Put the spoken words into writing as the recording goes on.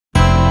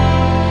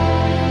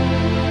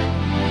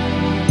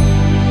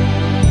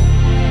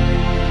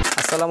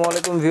আসসালামু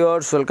আলাইকুম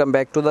viewers, welcome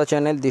back to the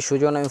channel দি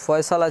সুজন। আমি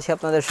ফয়সাল আছি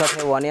আপনাদের সাথে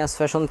ওয়ানিয়াস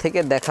ফ্যাশন থেকে।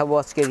 দেখাবো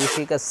আজকে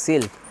ঋষিকা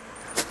সিল্ক।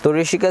 তো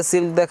ঋষিকা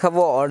সিল্ক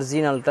দেখাবো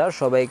অরিজিনালটা,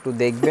 সবাই একটু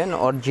দেখবেন।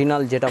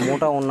 অরিজিনাল যেটা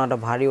মোটা ওড়নাটা,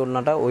 ভারী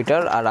ওড়নাটা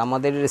ওইটার। আর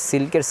আমাদের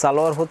সিল্কের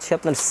সালোয়ার হচ্ছে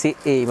আপনার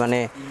এই মানে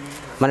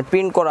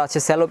প্রিন্ট করা আছে,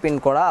 স্যালো প্রিন্ট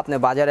করা। আপনার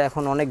বাজারে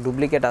এখন অনেক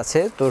ডুপ্লিকেট আছে,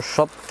 তো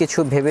সব কিছু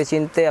ভেবে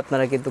চিনতে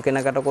আপনারা কিন্তু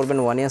কেনাকাটা করবেন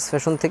ওয়ানিয়াস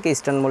ফ্যাশন থেকে।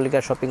 ইস্টার্ন মল্লিকা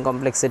শপিং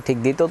কমপ্লেক্সের ঠিক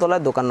দ্বিতীয়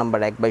তলায়, দোকান নাম্বার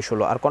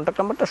 1/16, আর কন্ট্যাক্ট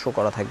নাম্বারটা শো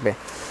করা থাকবে।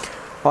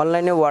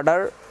 অনলাইনে অর্ডার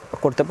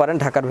করতে পারেন,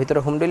 ঢাকার ভিতরে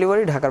হোম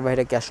ডেলিভারি, ঢাকার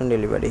বাইরে ক্যাশ অন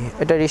ডেলিভারি।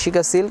 এটা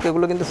ঋষিকা সিল্ক,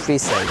 এগুলো কিন্তু free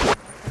size.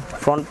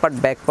 Front part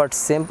back part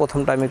same.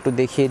 প্রথমটা আমি একটু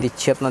দেখিয়ে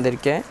দিচ্ছি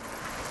আপনাদেরকে।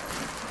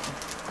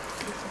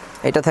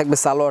 এটা থাকবে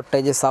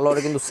সালোয়ারটাই, যে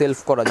সালোয়ারে কিন্তু সেলফ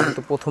করা,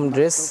 যেহেতু প্রথম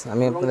ড্রেস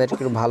আমি আপনাদেরকে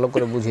একটু ভালো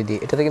করে বুঝিয়ে দিই।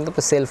 এটাতে কিন্তু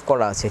সেলফ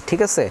করা আছে,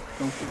 ঠিক আছে।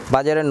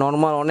 বাজারে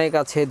নর্মাল অনেক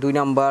আছে 2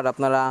 নাম্বার,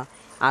 আপনারা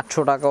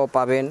 800 টাকাও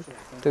পাবেন।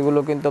 তো এগুলো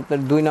কিন্তু আপনার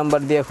 2 নাম্বার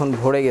দিয়ে এখন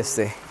ভরে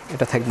গেছে।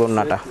 এটা থাকবে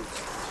ওড়নাটা,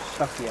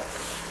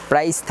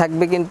 প্রাইস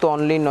থাকবে কিন্তু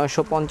অনলি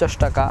 950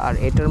 টাকা। আর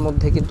এটার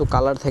মধ্যে কিন্তু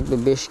কালার থাকবে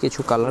বেশ কিছু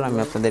কালার, আমি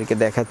আপনাদেরকে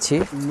দেখাচ্ছি,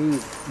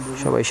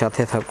 সবাই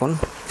সাথে থাকুন।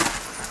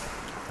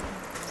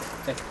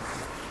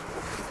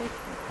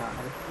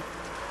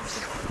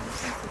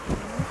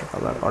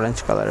 কালার অরেঞ্জ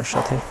কালারের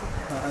সাথে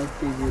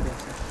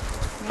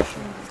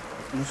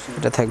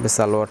এটা থাকবে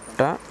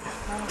সালোয়ারটা,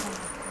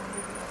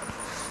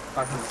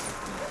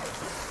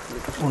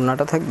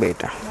 ওড়নাটা থাকবে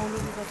এটা।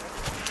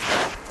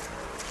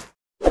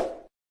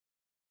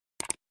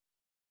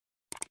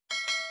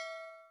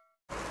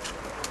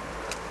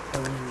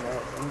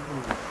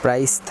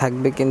 প্রাইস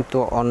থাকবে কিন্তু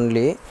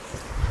অনলি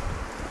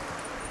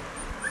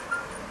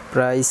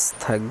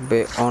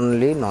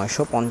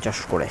 950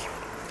 করে।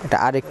 এটা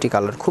আরেকটি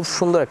কালার, খুব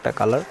সুন্দর একটা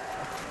কালার।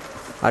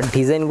 আর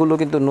ডিজাইনগুলো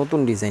কিন্তু নতুন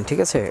ডিজাইন, ঠিক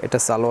আছে। এটা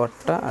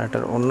সালোয়ারটা, আর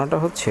এটার ওড়নাটা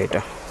হচ্ছে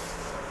এটা।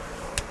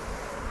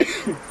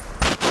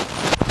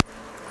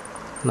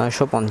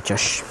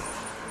 950।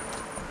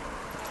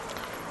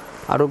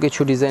 আরও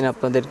কিছু ডিজাইন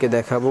আপনাদেরকে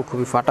দেখাবো,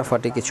 খুবই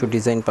ফাটাফাটি কিছু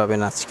ডিজাইন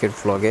পাবেন আজকের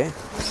ভ্লগে।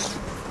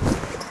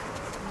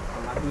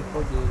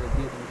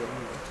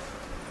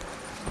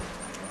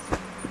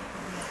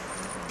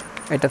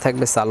 এটা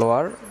থাকবে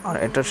সালোয়ার, আর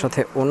এটার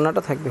সাথে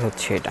ওড়নাটা থাকবে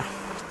হচ্ছে এটা।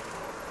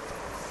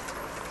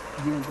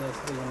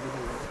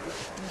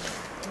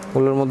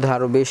 ওগুলোর মধ্যে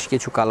আরও বেশ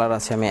কিছু কালার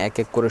আছে, আমি এক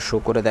এক করে শো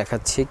করে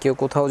দেখাচ্ছি। কেউ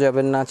কোথাও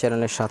যাবেন না,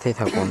 চ্যানেলের সাথেই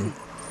থাকুন।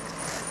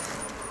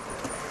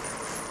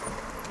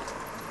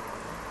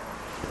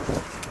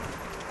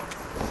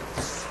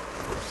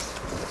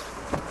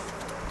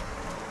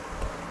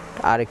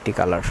 আরেকটি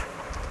কালার,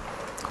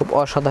 খুব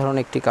অসাধারণ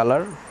একটি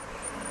কালার।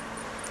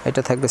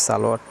 এটা থাকবে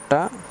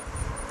সালোয়ারটা,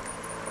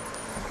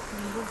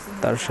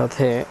 তার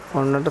সাথে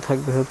ওড়নাটা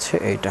থাকবে হচ্ছে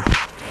এইটা।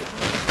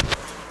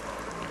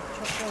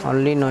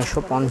 অনলি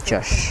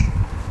 950।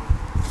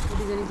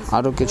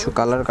 আরও কিছু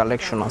কালার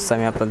কালেকশন আছে,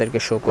 আমি আপনাদেরকে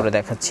শো করে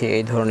দেখাচ্ছি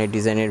এই ধরনের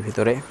ডিজাইনের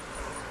ভিতরে।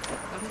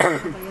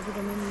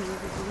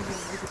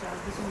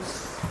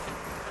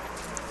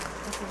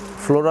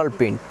 ফ্লোরাল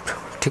প্রিন্ট,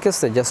 ঠিক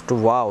আছে, জাস্ট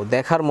ওয়াও,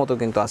 দেখার মতো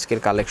কিন্তু আজকের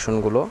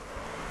কালেকশনগুলো।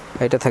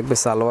 এটা থাকবে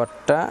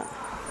সালোয়ারটা,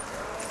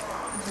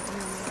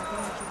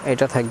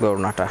 এটা থাকবে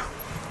ওড়নাটা।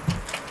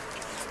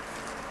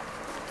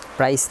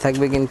 প্রাইস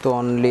থাকবে কিন্তু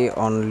অনলি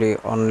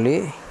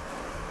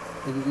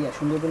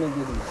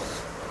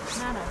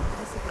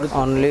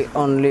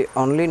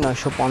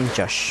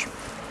 950।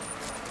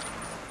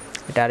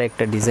 এটা আর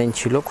একটা ডিজাইন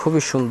ছিল,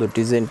 খুবই সুন্দর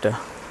ডিজাইনটা।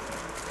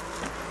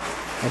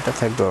 এটা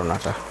থাকবে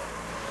ওড়নাটা,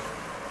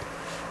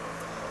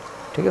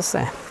 ঠিক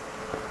আছে।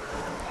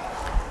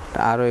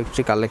 আরও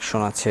একটি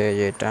কালেকশন আছে,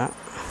 যেটা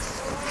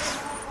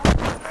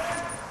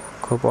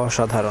খুব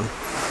অসাধারণ।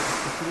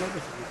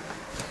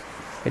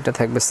 এটা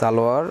থাকবে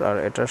সালোয়ার, আর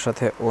এটার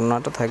সাথে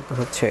ওড়নাটা থাকবে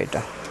হচ্ছে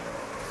এটা।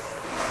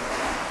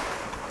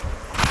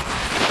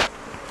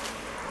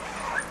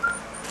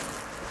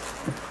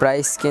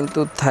 প্রাইস কিন্তু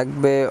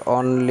থাকবে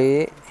অনলি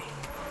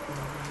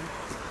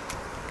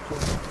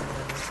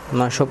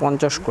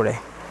 950 করে।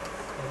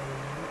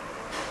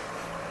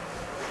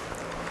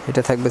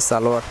 এটা থাকবে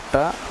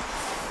সালোয়ারটা,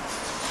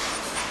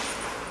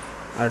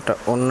 আর এটা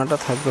ওড়নাটা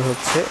থাকবে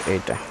হচ্ছে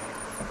এইটা।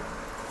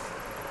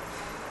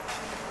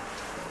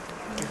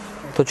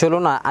 তো চলো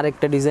না,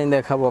 আরেকটা ডিজাইন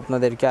দেখাবো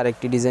আপনাদেরকে।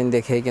 আরেকটি ডিজাইন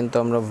দেখেই কিন্তু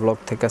আমরা ব্লগ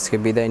থেকে আজকে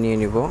বিদায় নিয়ে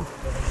নিব।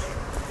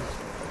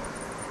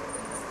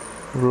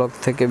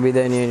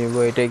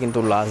 এটাই কিন্তু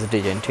লাস্ট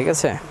ডিজাইন, ঠিক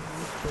আছে।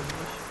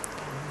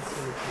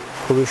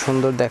 খুবই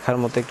সুন্দর দেখার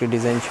মতো একটি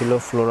ডিজাইন ছিল,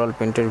 ফ্লোরাল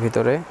প্রিন্টের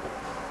ভিতরে।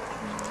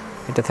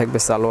 এটা থাকবে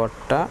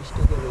সালোয়ারটা,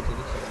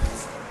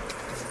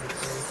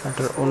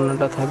 এটার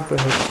ওড়নাটা থাকবে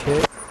হচ্ছে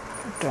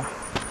এটা।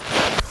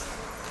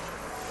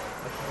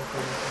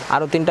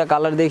 আরও 3টা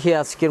কালার দেখিয়ে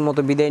আজকের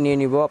মতো বিদায় নিয়ে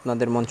নিব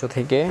আপনাদের মঞ্চ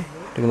থেকে।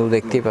 এটা কিন্তু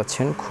দেখতেই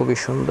পাচ্ছেন, খুবই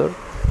সুন্দর,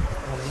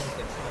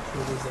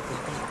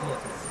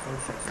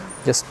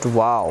 জাস্ট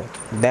ওয়াও,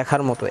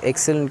 দেখার মতো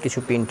এক্সেলেন্ট কিছু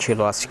প্রিন্ট ছিল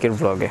আজকের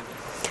ব্লগে।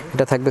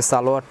 এটা থাকবে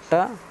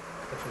সালোয়ারটা,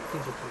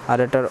 আর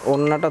এটার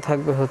ওড়নাটা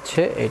থাকবে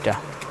হচ্ছে এটা।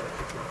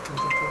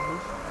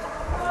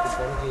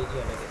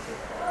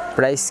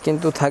 প্রাইস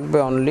কিন্তু থাকবে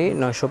অনলি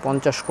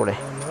 950 করে।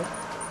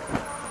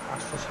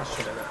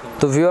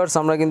 তো ভিউয়ার্স,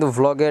 আমরা কিন্তু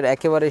ভ্লগের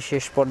একেবারে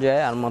শেষ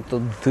পর্যায়ে, আর মাত্র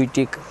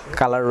 2টি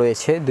কালার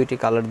রয়েছে। 2টি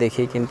কালার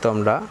দেখেই কিন্তু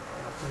আমরা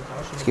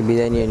আজকে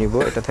বিদায় নিয়ে নিব।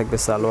 এটা থাকবে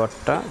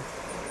সালোয়ারটা,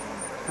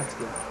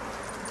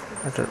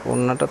 এটার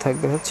ওড়নাটা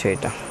থাকবে হচ্ছে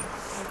এটা।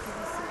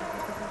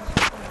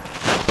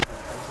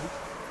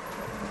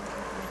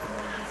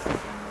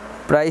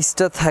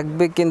 প্রাইসটা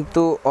থাকবে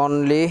কিন্তু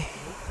অনলি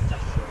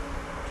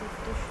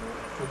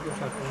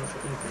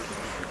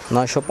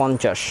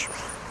 950।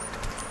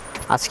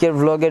 আজকের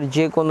ভ্লগের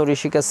যে কোনো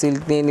ঋষিকা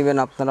সিল্ক নিয়ে নেবেন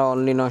আপনারা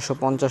অনলি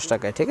 950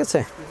 টাকায়, ঠিক আছে?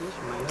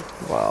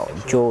 ওয়াও,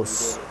 জোস।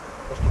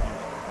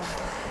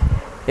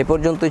 এ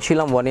পর্যন্তই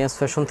ছিলাম ওয়ানিয়াস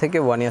ফ্যাশন থেকে,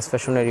 ওয়ানিয়াস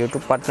ফ্যাশনের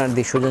ইউটিউব পার্টনার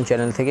দি সুজন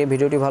চ্যানেল থেকে।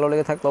 ভিডিওটি ভালো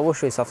লেগে থাকলে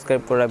অবশ্যই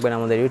সাবস্ক্রাইব করে রাখবেন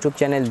আমাদের ইউটিউব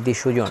চ্যানেল দি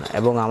সুজন,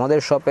 এবং আমাদের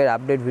শপের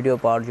আপডেট ভিডিও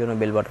পাওয়ার জন্য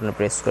বেল বাটনে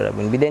প্রেস করে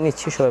রাখবেন। বিদায়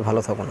নিচ্ছি, সবাই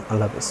ভালো থাকুন,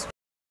 আল্লাহ হাফেজ।